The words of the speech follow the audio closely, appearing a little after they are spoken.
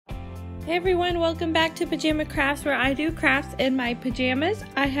Hey everyone, welcome back to Pajama Crafts, where I do crafts in my pajamas.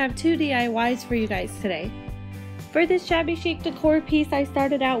 I have 2 DIYs for you guys today. For this Shabby Chic decor piece, I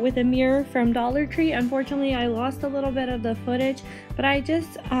started out with a mirror from Dollar Tree. Unfortunately, I lost a little bit of the footage, but I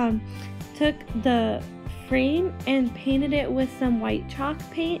just took the frame and painted it with some white chalk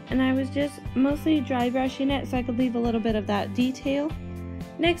paint, and I was just mostly dry brushing it so I could leave a little bit of that detail.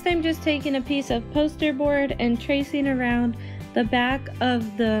 Next, I'm just taking a piece of poster board and tracing around the back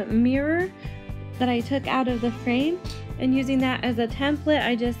of the mirror that I took out of the frame, and using that as a template,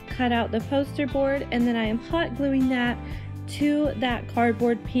 I just cut out the poster board and then I am hot gluing that to that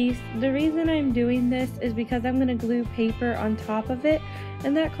cardboard piece. The reason I'm doing this is because I'm going to glue paper on top of it,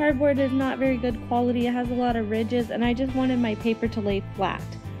 and that cardboard is not very good quality. It has a lot of ridges and I just wanted my paper to lay flat.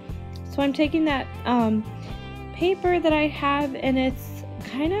 So I'm taking that paper that I have, and it's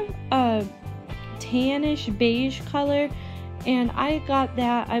kind of a tannish beige color, and I got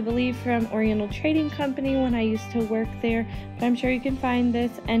that, I believe, from Oriental Trading Company when I used to work there, but I'm sure you can find this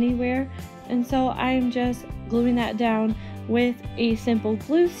anywhere. And so I'm just gluing that down with a simple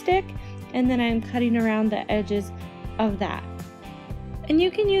glue stick, and then I'm cutting around the edges of that. And you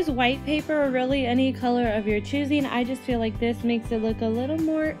can use white paper or really any color of your choosing. I just feel like this makes it look a little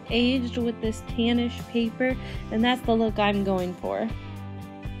more aged with this tannish paper, and that's the look I'm going for.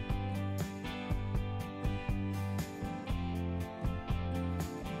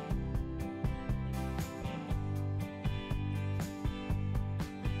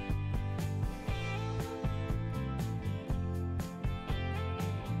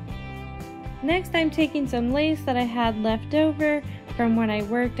 Next, I'm taking some lace that I had left over from when I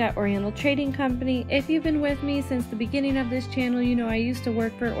worked at Oriental Trading Company. If you've been with me since the beginning of this channel, you know I used to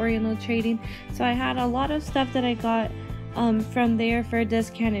work for Oriental Trading, so I had a lot of stuff that I got from there for a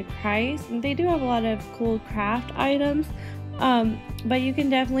discounted price. And they do have a lot of cool craft items, but you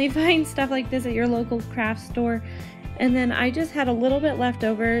can definitely find stuff like this at your local craft store. And then I just had a little bit left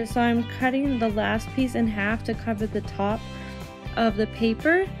over, so I'm cutting the last piece in half to cover the top of the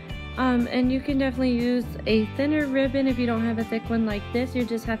paper. And you can definitely use a thinner ribbon if you don't have a thick one like this. You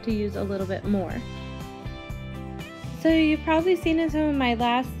just have to use a little bit more. So you've probably seen in some of my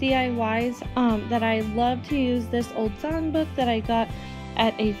last DIYs that I love to use this old songbook that I got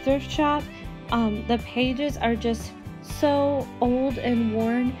at a thrift shop. The pages are just so old and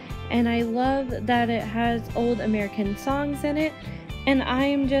worn, and I love that it has old American songs in it. And I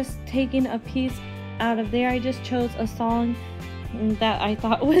am just taking a piece out of there. I just chose a song that I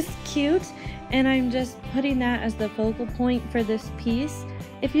thought was cute, and I'm just putting that as the focal point for this piece.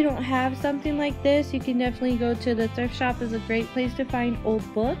 If you don't have something like this, you can definitely go to the thrift shop. Is a great place to find old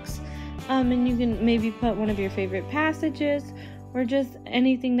books, and you can maybe put one of your favorite passages or just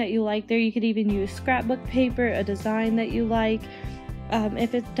anything that you like there. You could even use scrapbook paper, a design that you like.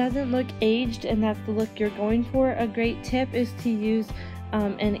 If it doesn't look aged and that's the look you're going for, a great tip is to use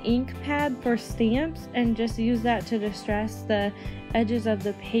an ink pad for stamps, and just use that to distress the edges of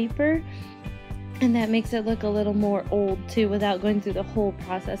the paper, and that makes it look a little more old too without going through the whole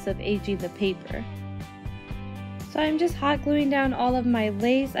process of aging the paper. So I'm just hot gluing down all of my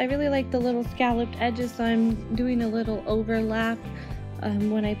lace. I really like the little scalloped edges, so I'm doing a little overlap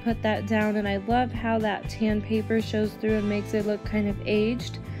when I put that down, and I love how that tan paper shows through and makes it look kind of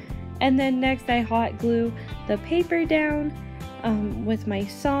aged. And then next I hot glue the paper down with my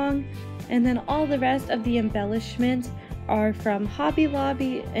song, and then all the rest of the embellishments are from Hobby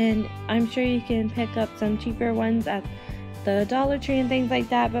Lobby, and I'm sure you can pick up some cheaper ones at the Dollar Tree and things like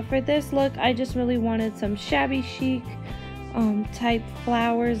that. But for this look, I just really wanted some shabby chic type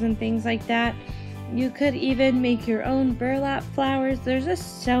flowers and things like that. You could even make your own burlap flowers. There's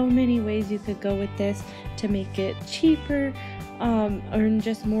just so many ways you could go with this to make it cheaper or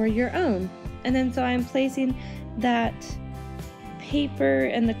just more your own. And then so I'm placing that paper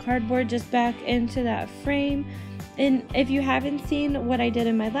and the cardboard just back into that frame. And if you haven't seen what I did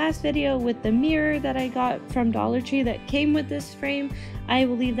in my last video with the mirror that I got from Dollar Tree that came with this frame, I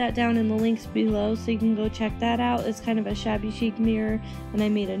will leave that down in the links below so you can go check that out. It's kind of a shabby chic mirror, and I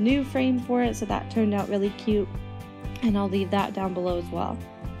made a new frame for it, so that turned out really cute, and I'll leave that down below as well.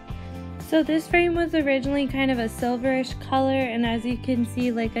 So this frame was originally kind of a silverish color, and as you can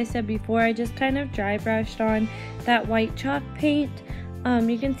see, like I said before, I just kind of dry brushed on that white chalk paint.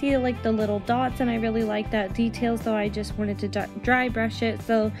 You can see like the little dots, and I really like that detail, so I just wanted to dry brush it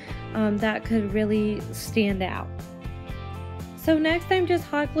so that could really stand out. So next I'm just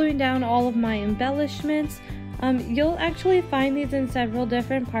hot gluing down all of my embellishments. You'll actually find these in several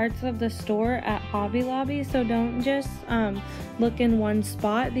different parts of the store at Hobby Lobby, so don't just look in one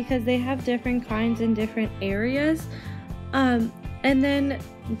spot because they have different kinds in different areas. And then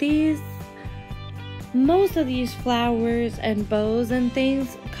these most of these flowers and bows and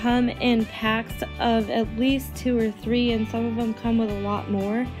things come in packs of at least 2 or 3, and some of them come with a lot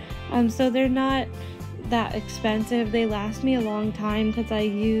more. So they're not that expensive. They last me a long time because I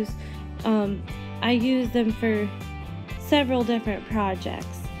use them for several different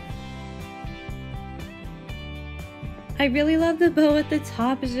projects. I really love the bow at the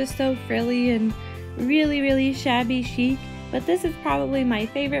top. It's just so frilly and really shabby chic. But this is probably my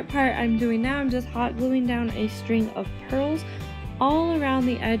favorite part I'm doing now. I'm just hot gluing down a string of pearls all around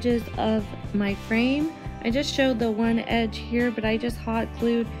the edges of my frame. I just showed the one edge here, but I just hot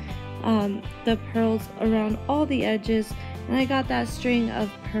glued the pearls around all the edges, and I got that string of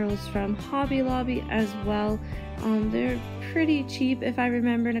pearls from Hobby Lobby as well. They're pretty cheap if I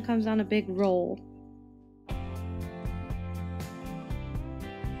remember, and it comes on a big roll.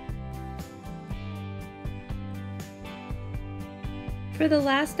 For the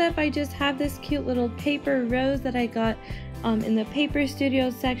last step, I just have this cute little paper rose that I got in the paper studio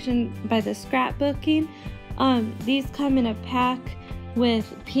section by the scrapbooking. These come in a pack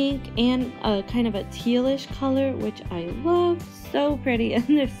with pink and a kind of a tealish color, which I love. So pretty, and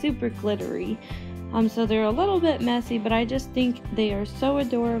they're super glittery. So they're a little bit messy, but I just think they are so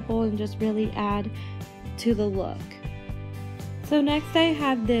adorable and just really add to the look. So next I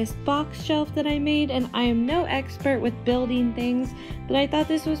have this box shelf that I made, and I am no expert with building things, but I thought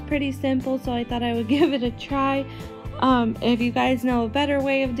this was pretty simple, so I thought I would give it a try. If you guys know a better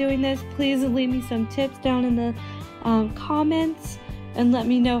way of doing this, please leave me some tips down in the comments and let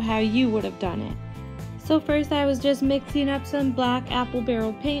me know how you would have done it. So first I was just mixing up some black apple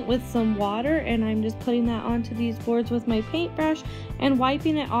barrel paint with some water, and I'm just putting that onto these boards with my paintbrush and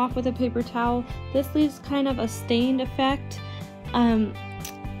wiping it off with a paper towel. This leaves kind of a stained effect. And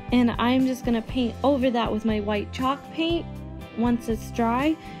I'm just gonna paint over that with my white chalk paint once it's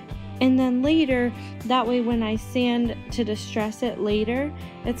dry, and then later, that way when I sand to distress it later,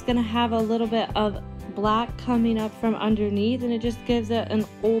 it's gonna have a little bit of black coming up from underneath, and it just gives it an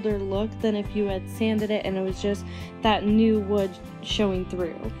older look than if you had sanded it and it was just that new wood showing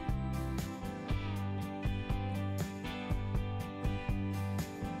through.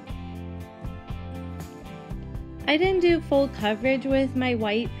 I didn't do full coverage with my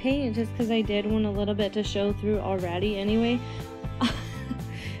white paint just because I did want a little bit to show through already anyway.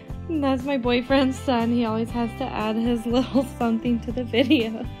 That's my boyfriend's son. He always has to add his little something to the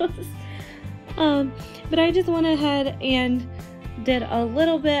videos. But I just went ahead and did a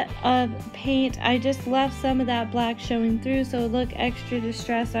little bit of paint. I just left some of that black showing through so it looked extra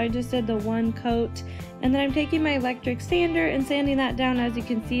distressed. So I just did the one coat, and then I'm taking my electric sander and sanding that down. As you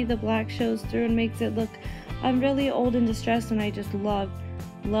can see, the black shows through and makes it look really old and distressed, and I just love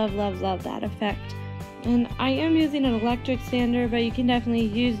that effect. And I am using an electric sander, but you can definitely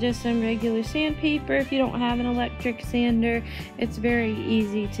use just some regular sandpaper if you don't have an electric sander. It's very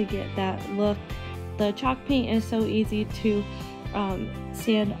easy to get that look. The chalk paint is so easy to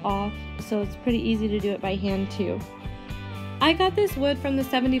sand off, so it's pretty easy to do it by hand too. I got this wood from the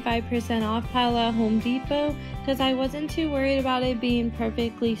 75% off pile at Home Depot because I wasn't too worried about it being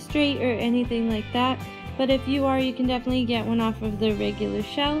perfectly straight or anything like that. But if you are, you can definitely get one off of the regular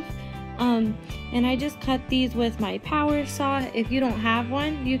shelf. And I just cut these with my power saw. If you don't have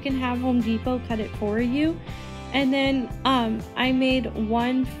one, you can have Home Depot cut it for you. And then I made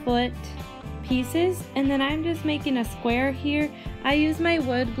 1 foot pieces, and then I'm just making a square here. I use my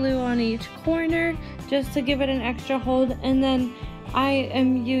wood glue on each corner just to give it an extra hold, and then I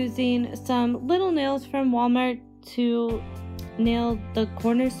am using some little nails from Walmart to nail the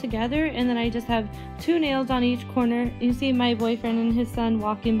corners together, and then I just have 2 nails on each corner. You see my boyfriend and his son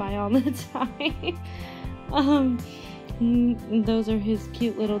walking by all the time. Those are his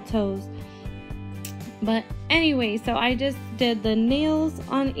cute little toes. But anyway, so I just did the nails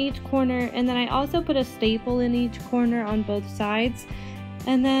on each corner, and then I also put a staple in each corner on both sides.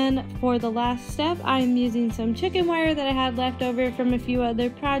 And then for the last step, I'm using some chicken wire that I had left over from a few other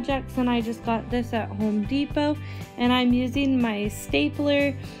projects, and I just got this at Home Depot, and I'm using my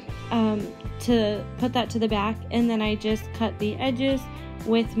stapler to put that to the back, and then I just cut the edges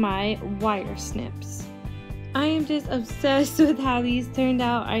with my wire snips. I am just obsessed with how these turned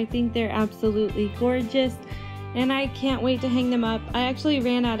out. I think they're absolutely gorgeous, and I can't wait to hang them up. I actually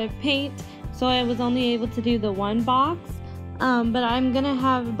ran out of paint, so I was only able to do the 1 box. But I'm gonna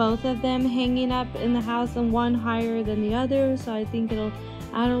have both of them hanging up in the house, and one higher than the other, so I think it'll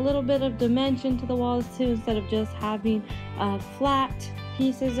add a little bit of dimension to the walls too, instead of just having flat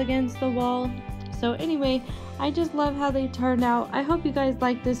pieces against the wall. So anyway, I just love how they turned out. I hope you guys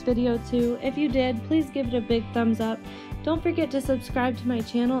liked this video too. If you did, please give it a big thumbs up. Don't forget to subscribe to my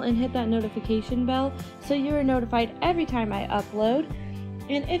channel and hit that notification bell so you are notified every time I upload.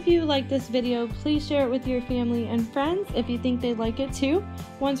 And if you like this video, please share it with your family and friends if you think they'd like it too.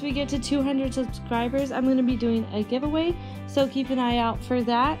 Once we get to 200 subscribers, I'm going to be doing a giveaway, so keep an eye out for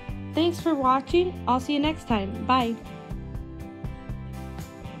that. Thanks for watching. I'll see you next time. Bye.